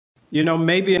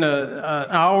maybe in an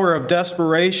hour of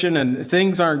desperation and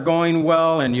things aren't going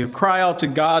well, and you cry out to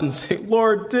God and say,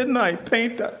 Lord, didn't I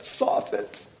paint that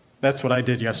soffit? That's what I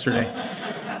did yesterday.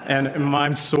 And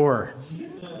I'm sore.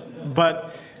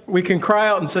 But we can cry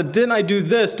out and say, didn't I do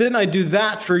this? Didn't I do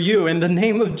that for you in the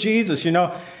name of Jesus,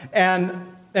 And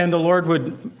the Lord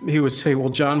would say, well,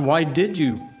 John, why did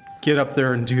you get up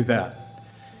there and do that?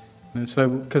 And so,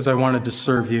 because I wanted to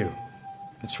serve you.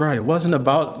 That's right. It wasn't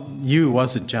about you,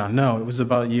 was it, John? No, it was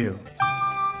about you.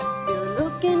 You're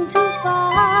looking too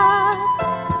far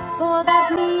for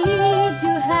that need to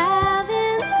have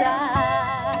inside.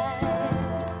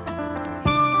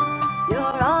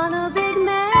 You're on a big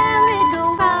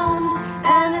merry-go-round,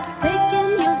 and it's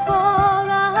taking you for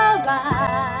a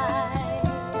ride.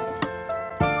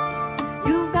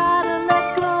 You've got to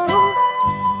let go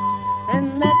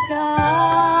and let God.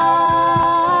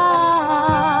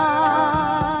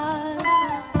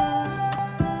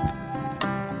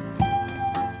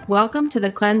 Welcome to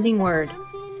the Cleansing Word.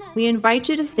 We invite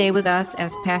you to stay with us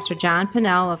as Pastor John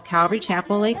Pennell of Calvary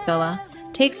Chapel, Lake Villa,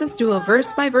 takes us through a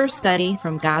verse-by-verse study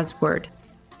from God's Word.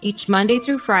 Each Monday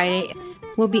through Friday,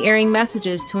 we'll be airing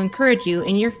messages to encourage you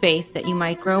in your faith that you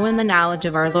might grow in the knowledge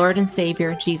of our Lord and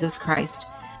Savior, Jesus Christ.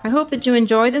 I hope that you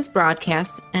enjoy this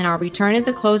broadcast, and I'll return at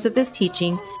the close of this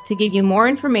teaching to give you more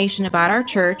information about our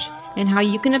church and how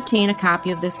you can obtain a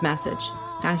copy of this message.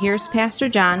 Now here's Pastor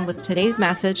John with today's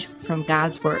message from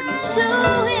God's Word. In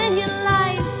your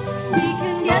life, we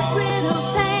can get rid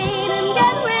of pain and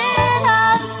get rid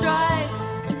of strife.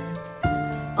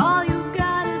 All you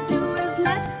gotta do is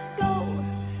let go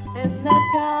and let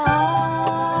God.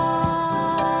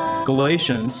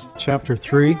 Galatians chapter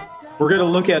 3. We're going to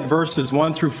look at verses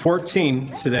 1 through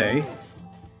 14 today.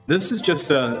 This is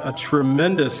just a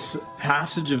tremendous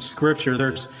passage of Scripture.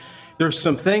 There's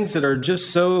some things that are just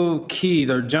so key.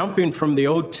 They're jumping from the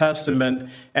Old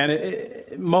Testament, and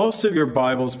most of your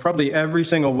Bibles, probably every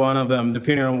single one of them,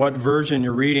 depending on what version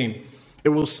you're reading, it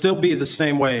will still be the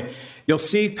same way. You'll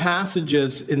see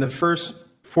passages in the first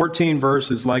 14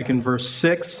 verses, like in verse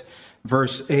 6,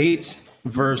 verse 8,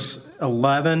 verse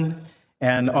 11,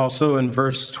 and also in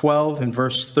verse 12 and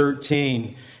verse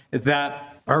 13,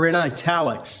 that are in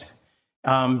italics.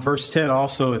 Verse 10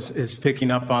 also is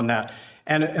picking up on that.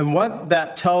 And what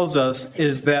that tells us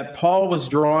is that Paul was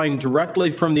drawing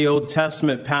directly from the Old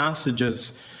Testament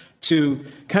passages to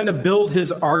kind of build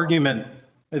his argument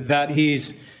that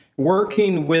he's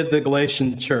working with the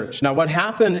Galatian church. Now, what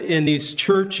happened in these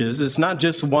churches, it's not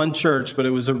just one church, but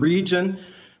it was a region,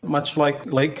 much like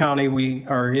Lake County we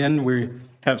are in. We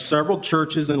have several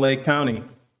churches in Lake County.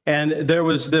 And there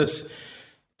was this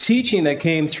teaching that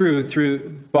came through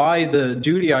by the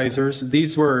Judaizers.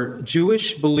 These were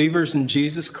Jewish believers in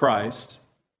Jesus Christ,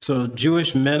 so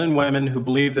Jewish men and women who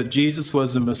believed that Jesus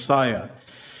was the Messiah.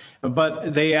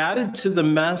 But they added to the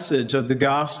message of the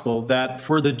gospel that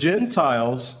for the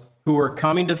Gentiles who were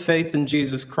coming to faith in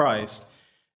Jesus Christ,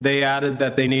 they added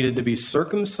that they needed to be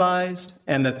circumcised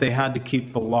and that they had to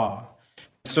keep the law.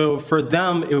 So for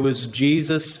them, it was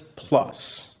Jesus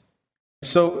plus.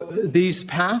 So these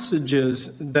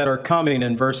passages that are coming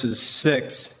in verses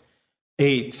 6,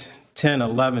 8, 10,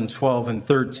 11, 12, and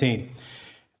 13,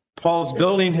 Paul's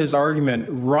building his argument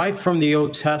right from the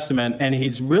Old Testament, and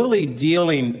he's really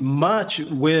dealing much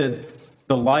with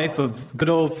the life of good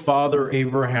old Father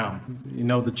Abraham. You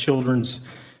know, the children's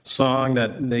song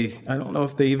that I don't know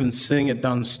if they even sing it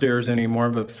downstairs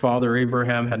anymore, but Father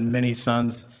Abraham had many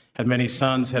sons,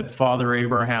 had Father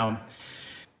Abraham.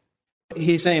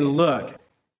 He's saying, look,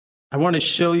 I want to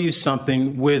show you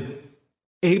something with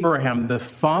Abraham, the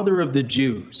father of the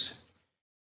Jews,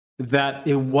 that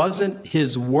it wasn't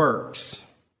his works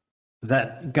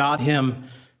that got him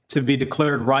to be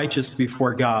declared righteous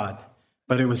before God,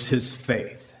 but it was his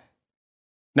faith.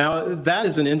 Now, that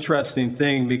is an interesting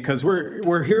thing because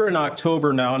we're here in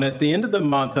October now, and at the end of the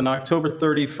month, on October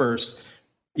 31st,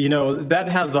 that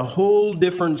has a whole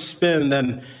different spin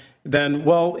than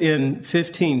in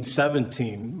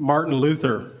 1517, Martin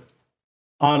Luther,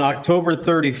 on October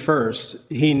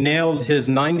 31st, he nailed his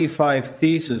 95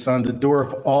 Theses on the door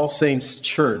of All Saints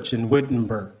Church in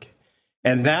Wittenberg.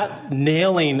 And that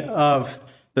nailing of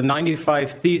the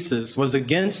 95 Theses was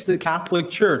against the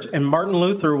Catholic Church. And Martin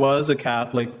Luther was a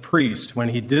Catholic priest when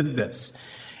he did this.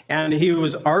 And he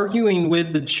was arguing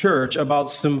with the church about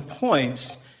some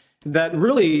points that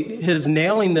really his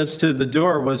nailing this to the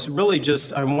door was really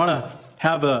just, I want to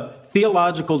have a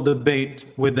theological debate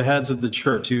with the heads of the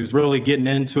church. He was really getting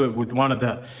into it with one of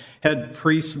the head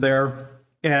priests there.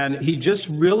 And he just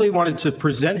really wanted to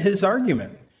present his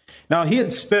argument. Now, he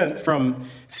had spent from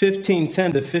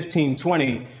 1510 to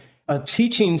 1520 a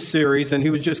teaching series, and he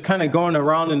was just kind of going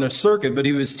around in a circuit, but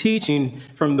he was teaching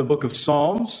from the book of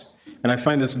Psalms, and I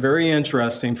find this very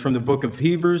interesting, from the book of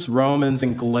Hebrews, Romans,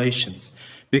 and Galatians.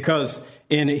 Because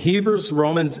in Hebrews,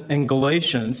 Romans, and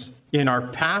Galatians, in our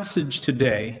passage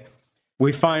today,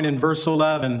 we find in verse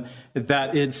 11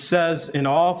 that it says in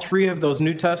all three of those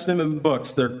New Testament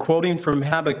books, they're quoting from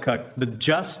Habakkuk, the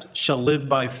just shall live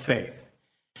by faith.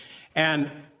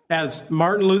 And as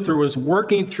Martin Luther was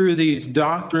working through these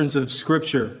doctrines of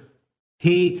Scripture,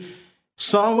 he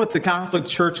saw what the Catholic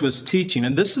Church was teaching.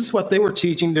 And this is what they were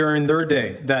teaching during their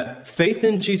day, that faith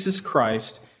in Jesus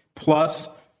Christ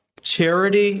plus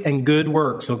charity and good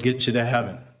works will get you to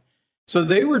heaven. So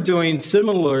they were doing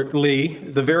similarly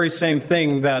the very same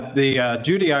thing that the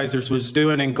Judaizers was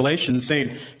doing in Galatians,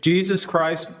 saying Jesus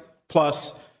Christ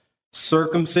plus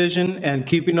circumcision and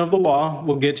keeping of the law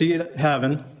will get you to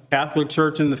heaven. Catholic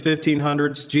Church in the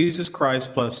 1500s, Jesus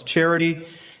Christ plus charity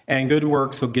and good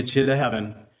works will get you to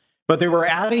heaven. But they were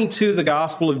adding to the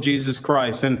gospel of Jesus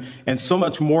Christ and so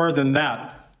much more than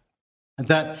that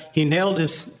he nailed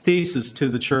his thesis to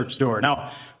the church door.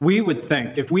 Now, we would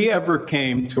think if we ever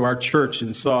came to our church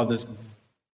and saw this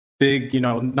big,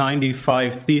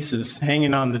 95 thesis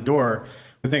hanging on the door,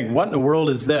 we think, what in the world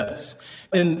is this?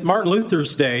 In Martin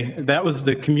Luther's day, that was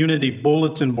the community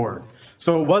bulletin board.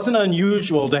 So it wasn't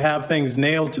unusual to have things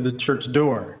nailed to the church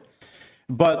door.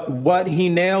 But what he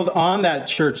nailed on that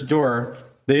church door,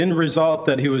 the end result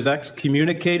that he was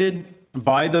excommunicated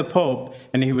by the Pope,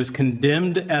 and he was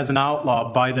condemned as an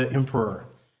outlaw by the emperor.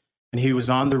 And he was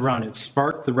on the run. It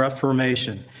sparked the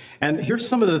Reformation. And here's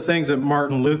some of the things that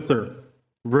Martin Luther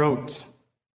wrote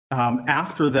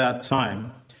after that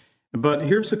time. But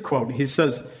here's a quote. He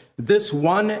says, "This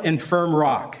one and firm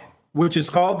rock, which is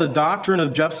called the doctrine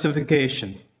of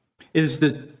justification, is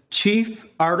the chief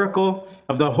article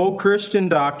of the whole Christian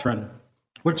doctrine,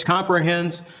 which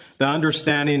comprehends the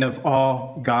understanding of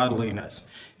all godliness."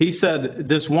 He said,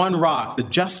 this one rock, the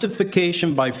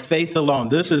justification by faith alone,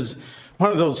 this is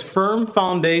one of those firm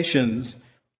foundations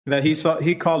that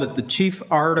he called it the chief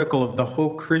article of the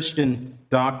whole Christian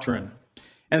doctrine.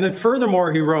 And then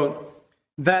furthermore, he wrote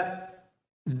that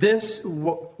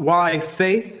why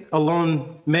faith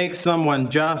alone makes someone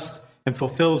just and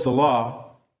fulfills the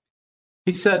law.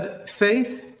 He said,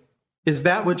 faith is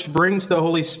that which brings the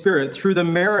Holy Spirit through the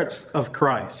merits of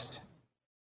Christ.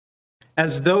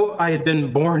 As though I had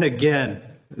been born again.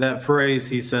 That phrase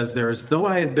he says there, as though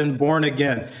I had been born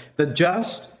again. The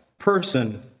just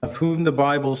person of whom the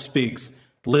Bible speaks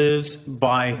lives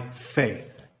by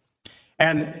faith.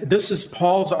 And this is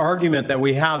Paul's argument that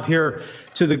we have here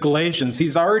to the Galatians.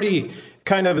 He's already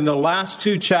kind of in the last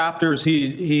two chapters,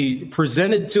 he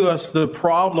presented to us the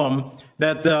problem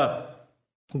that the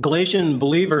Galatian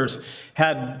believers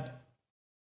had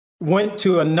went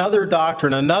to another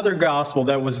doctrine, another gospel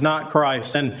that was not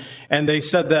Christ. And they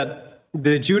said that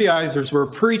the Judaizers were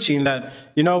preaching that,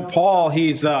 Paul,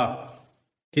 he's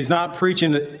not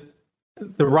preaching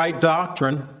the right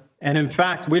doctrine. And in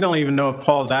fact, we don't even know if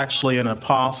Paul's actually an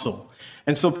apostle.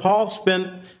 And so Paul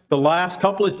spent the last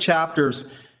couple of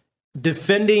chapters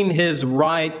defending his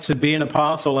right to be an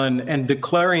apostle and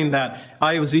declaring that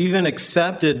I was even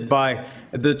accepted by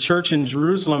the church in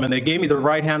Jerusalem, and they gave me the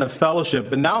right hand of fellowship.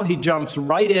 But now he jumps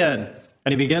right in,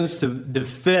 and he begins to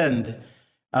defend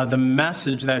the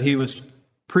message that he was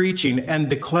preaching and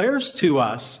declares to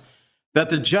us that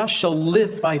the just shall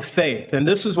live by faith. And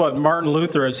this is what Martin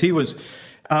Luther, as he was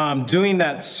doing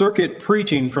that circuit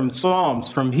preaching from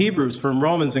Psalms, from Hebrews, from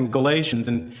Romans, and Galatians,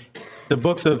 and the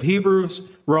books of Hebrews,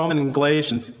 Romans, and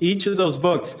Galatians, each of those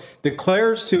books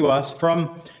declares to us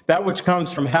from that which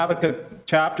comes from Habakkuk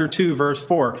chapter 2, verse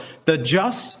 4, the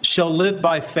just shall live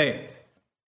by faith.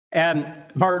 And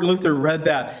Martin Luther read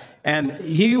that, and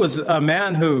he was a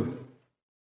man who,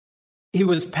 he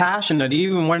was passionate. He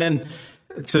even went in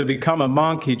to become a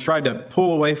monk. He tried to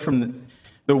pull away from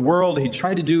the world. He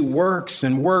tried to do works,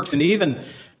 and even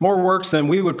more works than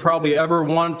we would probably ever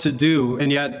want to do.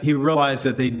 And yet he realized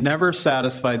that they never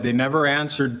satisfied. They never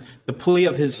answered the plea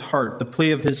of his heart, the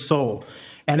plea of his soul.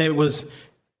 And it was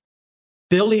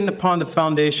building upon the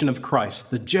foundation of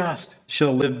Christ. The just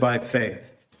shall live by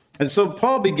faith. And so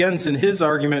Paul begins in his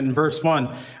argument in verse 1.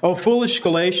 O foolish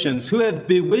Galatians, who have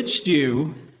bewitched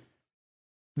you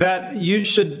that you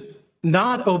should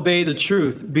not obey the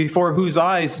truth, before whose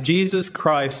eyes Jesus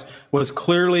Christ was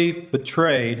clearly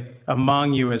betrayed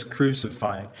among you as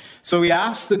crucified. So he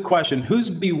asks the question, who's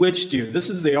bewitched you? This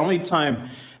is the only time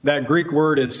that Greek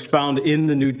word is found in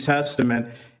the New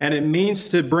Testament, and it means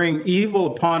to bring evil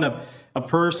upon a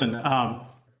person.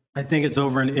 I think it's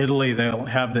over in Italy, they'll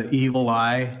have the evil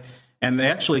eye, And they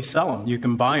actually sell them. You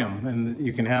can buy them, and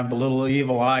you can have the little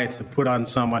evil eye to put on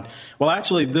someone. Well,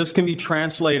 actually, this can be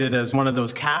translated as one of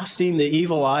those casting the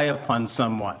evil eye upon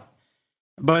someone.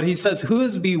 But he says, who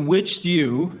has bewitched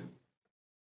you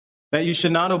that you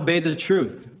should not obey the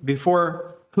truth,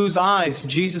 before whose eyes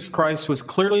Jesus Christ was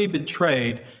clearly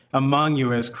betrayed among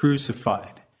you as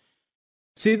crucified?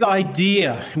 See, the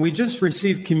idea, we just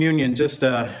received communion just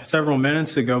several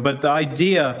minutes ago, but the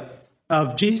idea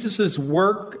of Jesus'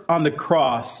 work on the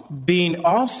cross being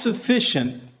all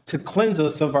sufficient to cleanse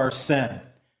us of our sin.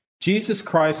 Jesus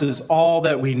Christ is all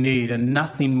that we need and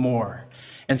nothing more.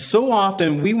 And so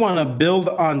often we want to build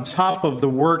on top of the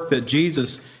work that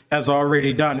Jesus has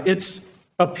already done. It's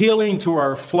appealing to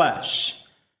our flesh.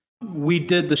 We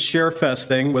did the ShareFest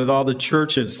thing with all the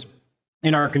churches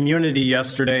in our community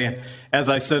yesterday. As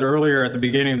I said earlier at the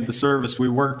beginning of the service, we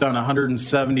worked on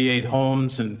 178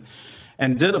 homes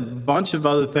and did a bunch of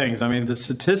other things. I mean, the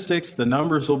statistics, the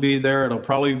numbers will be there. It'll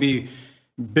probably be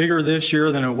bigger this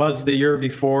year than it was the year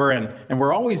before. And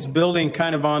we're always building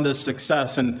kind of on this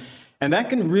success. And that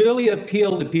can really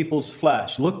appeal to people's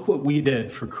flesh. Look what we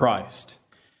did for Christ.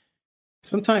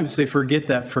 Sometimes they forget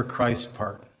that for Christ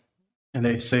part. And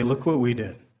they say, look what we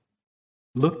did.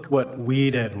 Look what we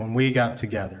did when we got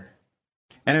together.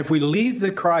 And if we leave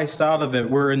the Christ out of it,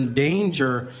 we're in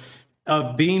danger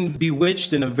of being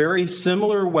bewitched in a very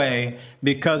similar way,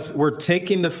 because we're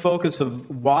taking the focus of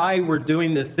why we're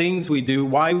doing the things we do,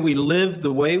 why we live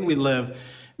the way we live,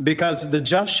 because the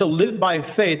just shall live by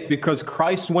faith, because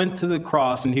Christ went to the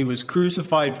cross and he was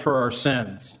crucified for our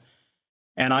sins.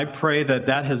 And I pray that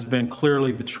that has been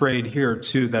clearly betrayed here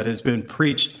too, that has been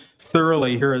preached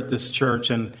thoroughly here at this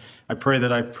church. And I pray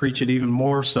that I preach it even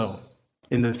more so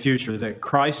in the future, that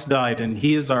Christ died and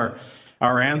he is our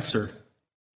answer.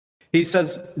 He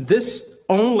says, this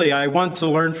only I want to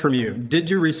learn from you. Did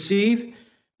you receive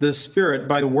the Spirit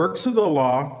by the works of the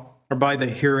law or by the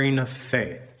hearing of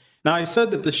faith? Now, I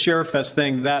said that the ShareFest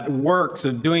thing, that works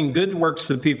of doing good works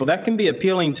to people, that can be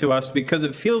appealing to us because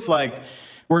it feels like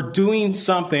we're doing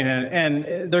something,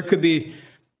 and there could be,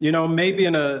 maybe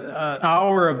in an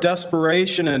hour of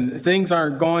desperation and things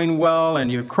aren't going well, and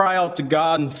you cry out to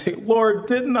God and say, Lord,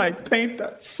 didn't I paint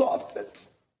that soffit?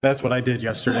 That's what I did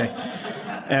yesterday,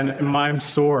 and I'm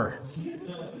sore.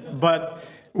 But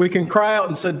we can cry out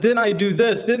and say, didn't I do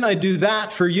this? Didn't I do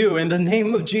that for you in the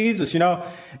name of Jesus,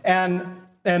 And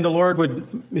the Lord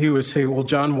would say, well,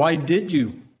 John, why did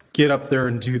you get up there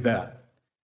and do that?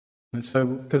 And so,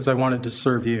 because I wanted to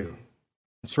serve you.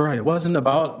 That's right. It wasn't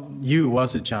about you,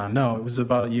 was it, John? No, it was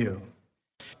about you.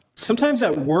 Sometimes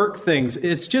at work things,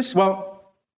 it's just,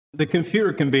 the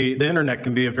internet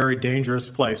can be a very dangerous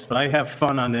place, but I have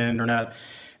fun on the internet,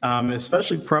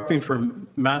 especially prepping for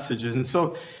messages. And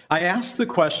so I asked the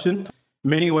question,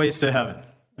 many ways to heaven.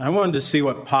 I wanted to see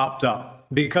what popped up,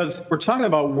 because we're talking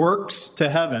about works to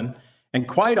heaven. And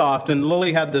quite often,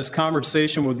 Lily had this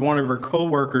conversation with one of her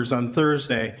coworkers on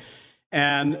Thursday,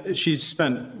 and she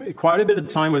spent quite a bit of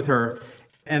time with her.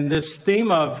 And this theme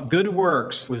of good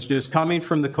works was just coming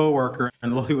from the coworker.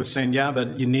 And Lily was saying, yeah,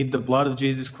 but you need the blood of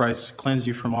Jesus Christ to cleanse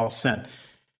you from all sin.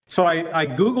 So I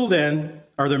Googled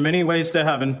are there many ways to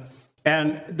heaven?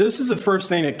 And this is the first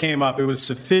thing that came up. It was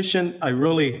sufficient. I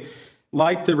really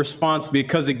liked the response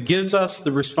because it gives us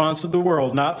the response of the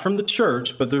world, not from the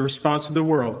church, but the response of the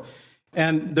world.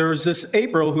 And there was this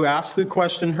April who asked the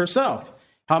question herself,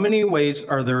 how many ways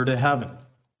are there to heaven?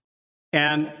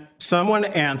 And someone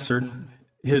answered.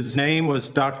 His name was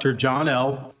Dr. John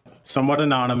L., somewhat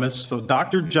anonymous. So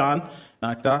Dr. John,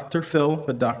 not Dr. Phil,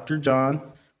 but Dr. John,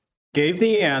 gave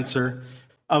the answer.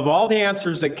 Of all the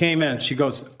answers that came in, she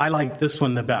goes, I like this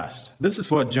one the best. This is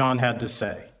what John had to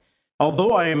say.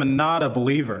 Although I am not a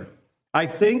believer, I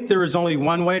think there is only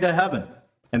one way to heaven,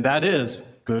 and that is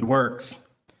good works.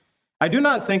 I do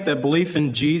not think that belief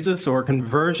in Jesus or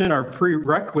conversion are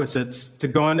prerequisites to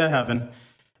go into heaven.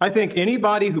 I think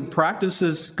anybody who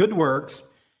practices good works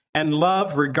and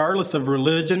love regardless of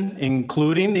religion,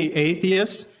 including the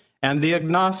atheists and the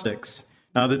agnostics.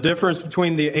 Now, the difference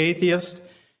between the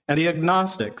atheist and the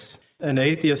agnostics. An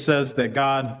atheist says that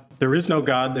there is no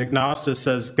God. The agnostic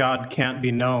says God can't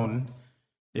be known.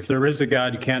 If there is a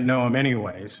God, you can't know him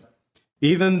anyways.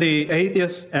 Even the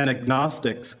atheists and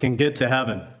agnostics can get to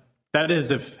heaven. That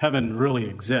is, if heaven really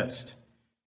exists.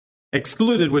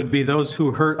 Excluded would be those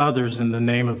who hurt others in the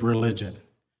name of religion.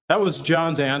 That was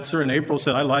John's answer, and April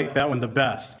said, I like that one the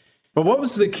best. But what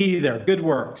was the key there? Good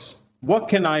works. What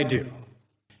can I do?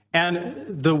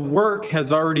 And the work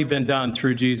has already been done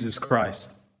through Jesus Christ.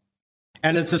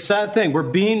 And it's a sad thing. We're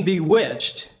being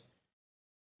bewitched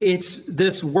It's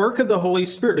this work of the Holy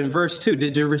Spirit. In verse 2,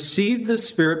 did you receive the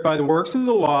Spirit by the works of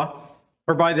the law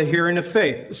or by the hearing of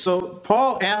faith? So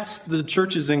Paul asked the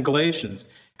churches in Galatians,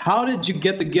 how did you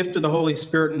get the gift of the Holy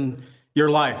Spirit in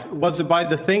your life? Was it by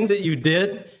the things that you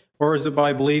did, or is it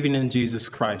by believing in Jesus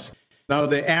Christ? Now,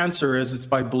 the answer is it's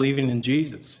by believing in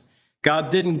Jesus.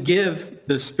 God didn't give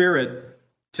the Spirit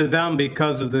to them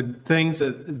because of the things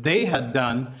that they had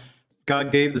done.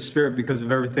 God gave the Spirit because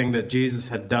of everything that Jesus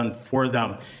had done for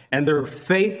them and their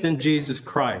faith in Jesus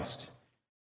Christ.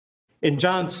 In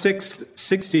John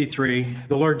 6:63,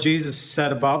 the Lord Jesus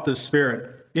said about the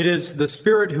Spirit, it is the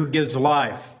Spirit who gives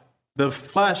life. The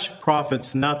flesh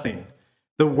profits nothing.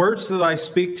 The words that I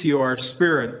speak to you are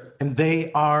spirit, and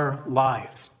they are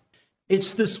life.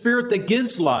 It's the Spirit that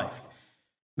gives life.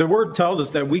 The Word tells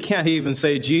us that we can't even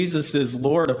say Jesus is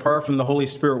Lord apart from the Holy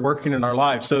Spirit working in our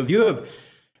lives. So if you have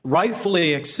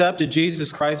rightfully accepted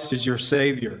Jesus Christ as your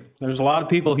Savior, there's a lot of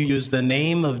people who use the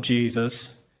name of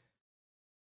Jesus,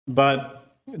 but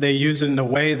they use it in a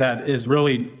way that is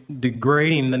really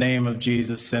degrading the name of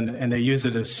Jesus, and they use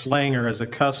it as slang or as a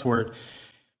cuss word.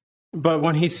 But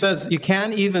when he says you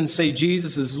can't even say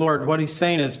Jesus is Lord, what he's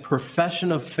saying is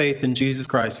profession of faith in Jesus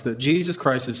Christ, that Jesus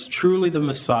Christ is truly the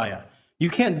Messiah. You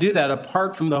can't do that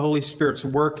apart from the Holy Spirit's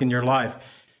work in your life.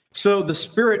 So the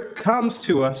Spirit comes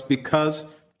to us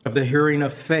because of the hearing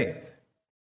of faith.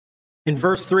 In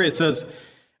verse 3, it says,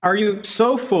 are you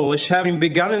so foolish, having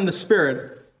begun in the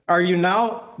Spirit, are you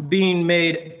now being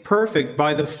made perfect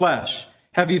by the flesh?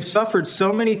 Have you suffered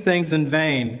so many things in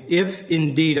vain, if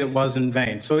indeed it was in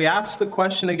vain? So he asks the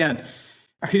question again,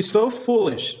 are you so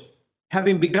foolish,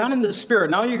 having begun in the Spirit,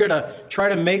 now you're going to try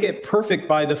to make it perfect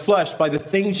by the flesh, by the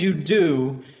things you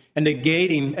do, and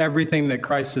negating everything that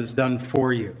Christ has done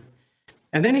for you?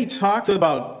 And then he talks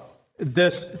about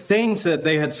this things that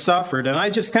they had suffered, and I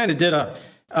just kind of did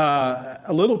a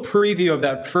little preview of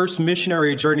that first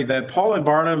missionary journey that Paul and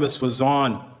Barnabas was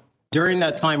on during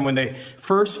that time when they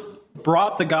first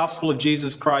brought the gospel of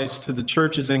Jesus Christ to the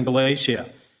churches in Galatia.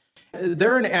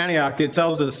 There in Antioch, it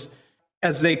tells us,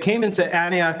 as they came into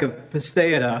Antioch of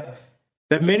Pisidia,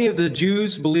 that many of the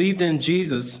Jews believed in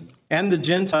Jesus and the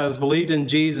Gentiles believed in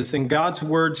Jesus, and God's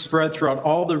word spread throughout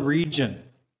all the region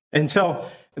until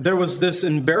there was this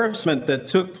embarrassment that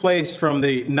took place from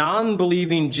the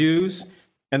non-believing Jews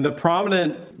and the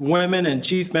prominent women and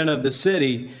chief men of the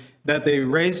city, that they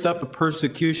raised up a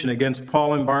persecution against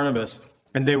Paul and Barnabas,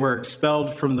 and they were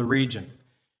expelled from the region.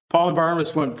 Paul and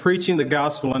Barnabas went preaching the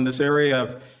gospel in this area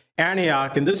of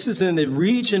Antioch, and this is in the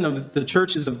region of the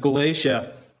churches of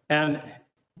Galatia, and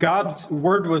God's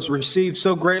word was received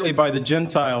so greatly by the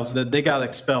Gentiles that they got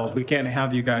expelled. We can't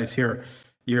have you guys here.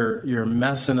 You're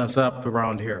messing us up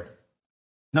around here.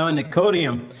 Now in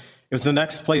Iconium, it was the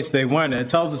next place they went, and it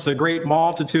tells us a great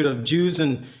multitude of Jews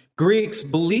and Greeks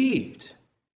believed.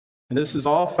 And this is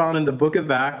all found in the book of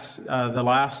Acts. The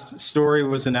last story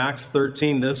was in Acts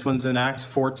 13. This one's in Acts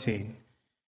 14.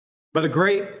 But a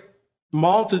great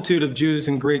multitude of Jews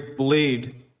and Greeks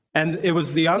believed. And it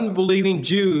was the unbelieving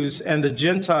Jews and the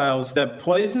Gentiles that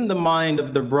poisoned the mind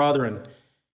of their brethren.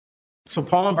 So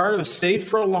Paul and Barnabas stayed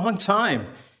for a long time,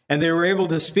 and they were able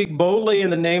to speak boldly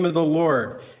in the name of the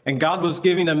Lord. And God was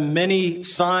giving them many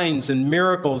signs and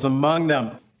miracles among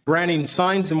them, granting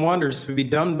signs and wonders to be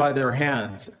done by their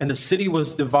hands. And the city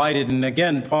was divided. And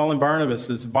again, Paul and Barnabas,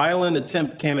 this violent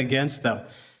attempt came against them.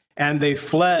 And they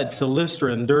fled to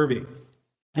Lystra and Derbe.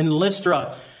 In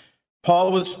Lystra,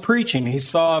 Paul was preaching. He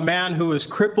saw a man who was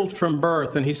crippled from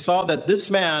birth. And he saw that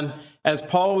this man, as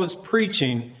Paul was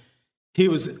preaching, he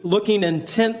was looking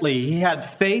intently. He had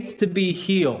faith to be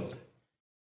healed.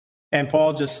 And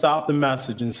Paul just stopped the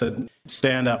message and said,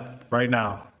 stand up right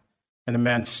now. And the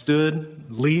man stood,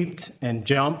 leaped, and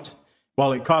jumped.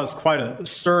 Well, it caused quite a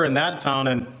stir in that town,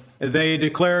 and they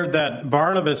declared that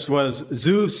Barnabas was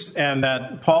Zeus and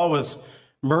that Paul was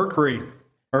Mercury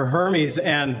or Hermes,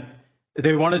 and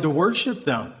they wanted to worship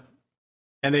them.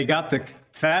 And they got the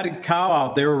fatted cow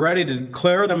out. They were ready to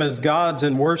declare them as gods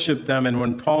and worship them. And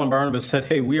when Paul and Barnabas said,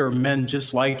 hey, we are men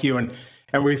just like you,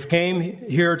 and we came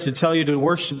here to tell you to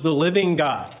worship the living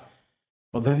God.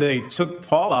 Well, then they took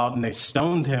Paul out and they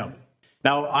stoned him.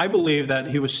 Now, I believe that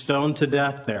he was stoned to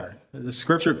death there. The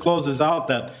scripture closes out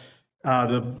that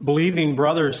the believing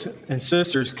brothers and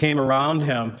sisters came around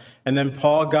him, and then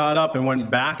Paul got up and went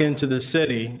back into the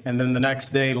city, and then the next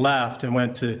day left and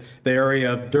went to the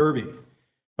area of Derbe.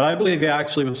 But I believe he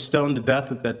actually was stoned to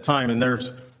death at that time,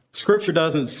 and scripture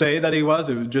doesn't say that he was.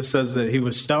 It just says that he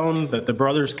was stoned, that the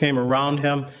brothers came around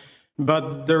him.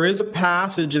 But there is a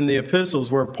passage in the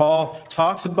epistles where Paul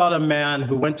talks about a man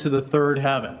who went to the third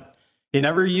heaven. He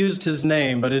never used his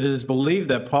name, but it is believed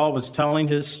that Paul was telling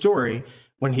his story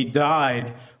when he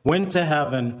died, went to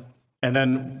heaven, and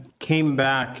then came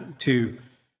back to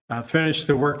finish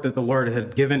the work that the Lord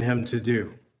had given him to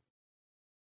do.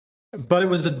 But it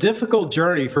was a difficult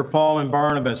journey for Paul and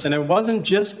Barnabas. And it wasn't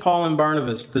just Paul and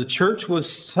Barnabas. The church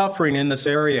was suffering in this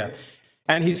area.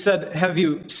 And he said, have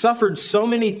you suffered so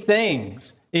many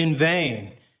things in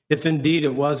vain? If indeed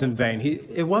it was in vain.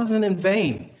 It wasn't in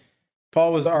vain.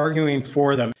 Paul was arguing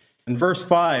for them. In verse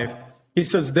 5, he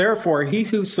says, therefore, he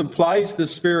who supplies the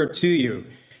Spirit to you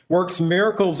works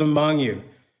miracles among you.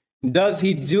 Does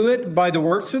he do it by the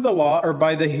works of the law or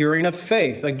by the hearing of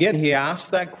faith? Again, he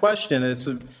asked that question.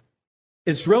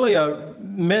 It's really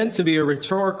meant to be a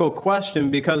rhetorical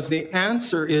question because the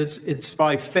answer is it's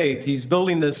by faith. He's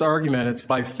building this argument. It's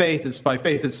by faith. It's by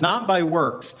faith. It's not by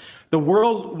works. The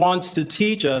world wants to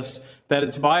teach us that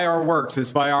it's by our works.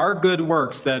 It's by our good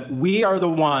works that we are the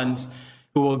ones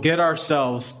who will get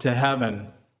ourselves to heaven.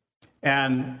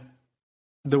 And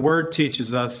the word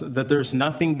teaches us that there's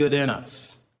nothing good in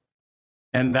us.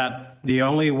 And that the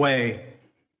only way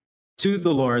to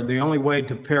the Lord, the only way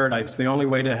to paradise, the only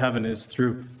way to heaven is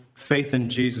through faith in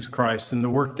Jesus Christ and the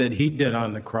work that he did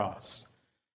on the cross.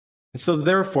 And so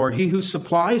therefore, he who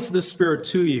supplies the Spirit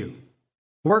to you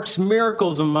works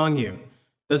miracles among you.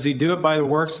 Does he do it by the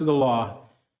works of the law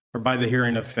or by the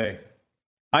hearing of faith?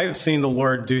 I have seen the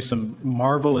Lord do some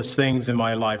marvelous things in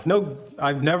my life. No,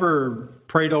 I've never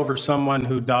prayed over someone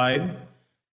who died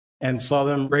and saw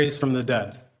them raised from the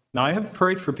dead. Now, I have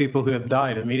prayed for people who have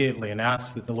died immediately and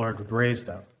asked that the Lord would raise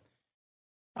them.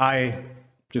 I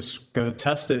just got to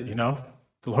test it,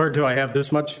 Lord, do I have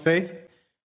this much faith?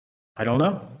 I don't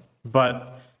know.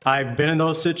 But I've been in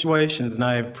those situations and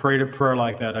I've prayed a prayer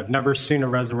like that. I've never seen a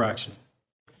resurrection.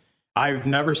 I've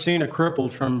never seen a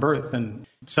crippled from birth and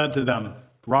said to them,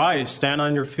 rise, stand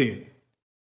on your feet.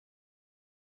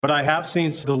 But I have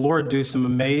seen the Lord do some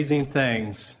amazing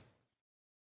things.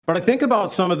 But I think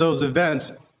about some of those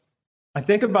events. I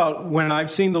think about when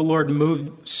I've seen the Lord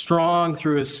move strong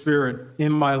through his Spirit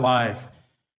in my life.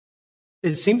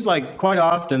 It seems like quite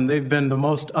often they've been the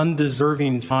most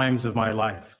undeserving times of my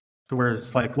life, where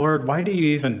it's like, Lord, why do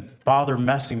you even bother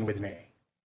messing with me?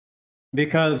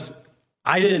 Because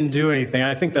I didn't do anything.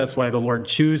 I think that's why the Lord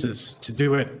chooses to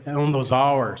do it in those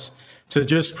hours, to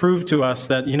just prove to us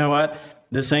that, you know what,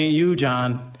 this ain't you,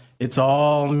 John. It's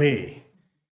all me.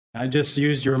 I just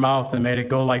used your mouth and made it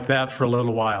go like that for a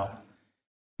little while.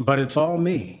 But it's all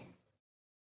me.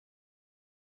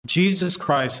 Jesus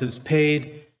Christ has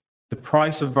paid the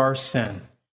price of our sin.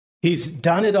 He's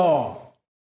done it all.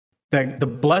 The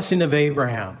blessing of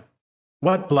Abraham.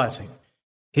 What blessing?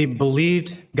 He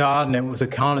believed God and it was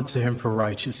accounted to him for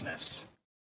righteousness.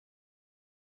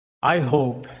 I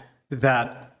hope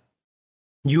that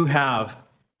you have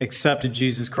accepted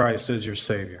Jesus Christ as your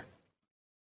Savior.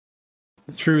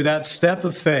 Through that step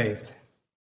of faith,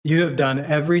 you have done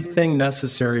everything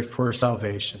necessary for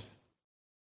salvation.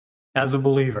 As a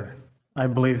believer, I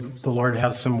believe the Lord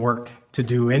has some work to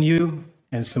do in you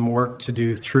and some work to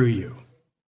do through you.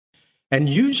 And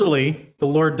usually, the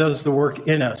Lord does the work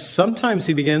in us. Sometimes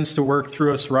he begins to work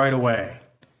through us right away.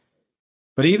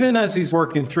 But even as he's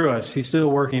working through us, he's still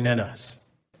working in us.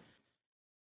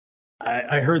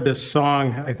 I heard this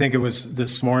song, I think it was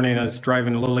this morning, I was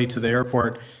driving Lily to the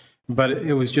airport, but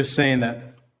it was just saying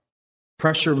that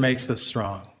pressure makes us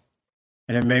strong.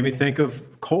 And it made me think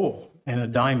of coal and a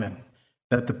diamond,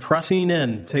 that the pressing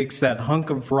in takes that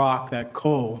hunk of rock, that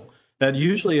coal, that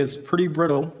usually is pretty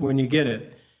brittle when you get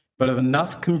it, but of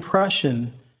enough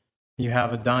compression, you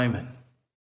have a diamond.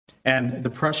 And the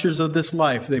pressures of this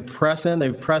life, they press in,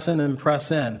 and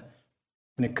press in.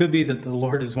 And it could be that the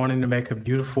Lord is wanting to make a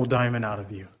beautiful diamond out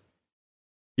of you.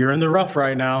 You're in the rough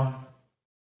right now.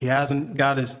 He hasn't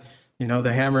got his,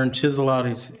 the hammer and chisel out.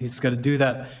 He's got to do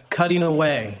that cutting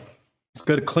away. He's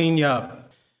got to clean you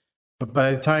up. But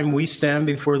by the time we stand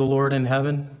before the Lord in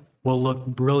heaven, we'll look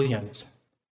brilliant.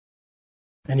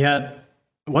 And yet,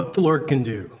 what the Lord can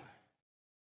do,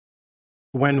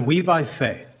 when we by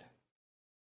faith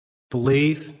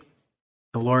believe,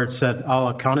 the Lord said, I'll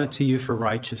account it to you for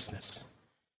righteousness.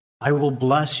 I will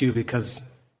bless you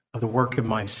because of the work of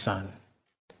my Son.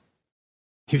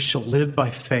 You shall live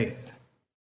by faith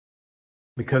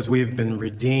because we have been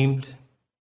redeemed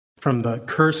from the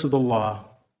curse of the law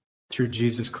through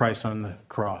Jesus Christ on the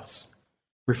cross,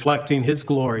 reflecting his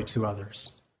glory to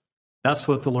others. That's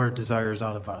what the Lord desires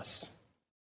out of us.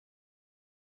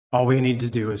 All we need to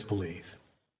do is believe.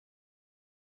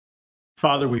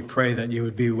 Father, we pray that you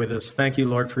would be with us. Thank you,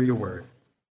 Lord, for your word.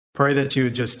 Pray that you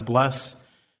would just bless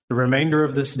the remainder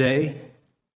of this day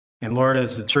And Lord,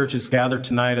 as the church is gathered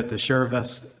tonight at the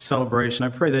Share-a-Vest celebration, I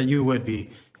pray that you would be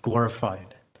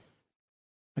glorified.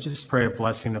 I just pray a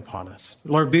blessing upon us.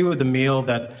 Lord, be with the meal,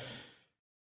 that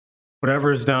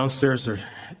whatever is downstairs, there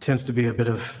tends to be a bit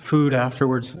of food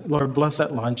afterwards. Lord, bless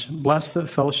that lunch. Bless the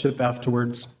fellowship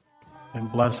afterwards.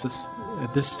 And bless us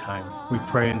at this time. We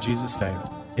pray in Jesus' name.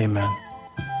 Amen.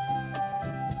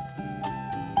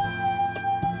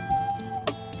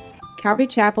 Calvary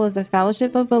Chapel is a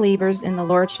fellowship of believers in the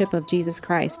Lordship of Jesus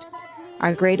Christ.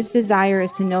 Our greatest desire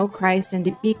is to know Christ and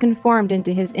to be conformed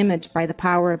into his image by the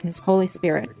power of his Holy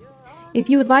Spirit. If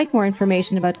you would like more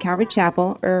information about Calvary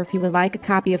Chapel, or if you would like a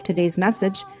copy of today's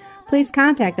message, please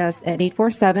contact us at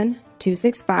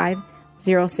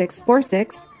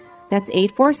 847-265-0646. That's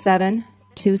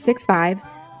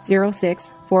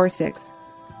 847-265-0646.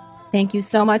 Thank you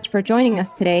so much for joining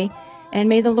us today, and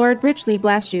may the Lord richly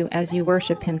bless you as you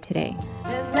worship him today.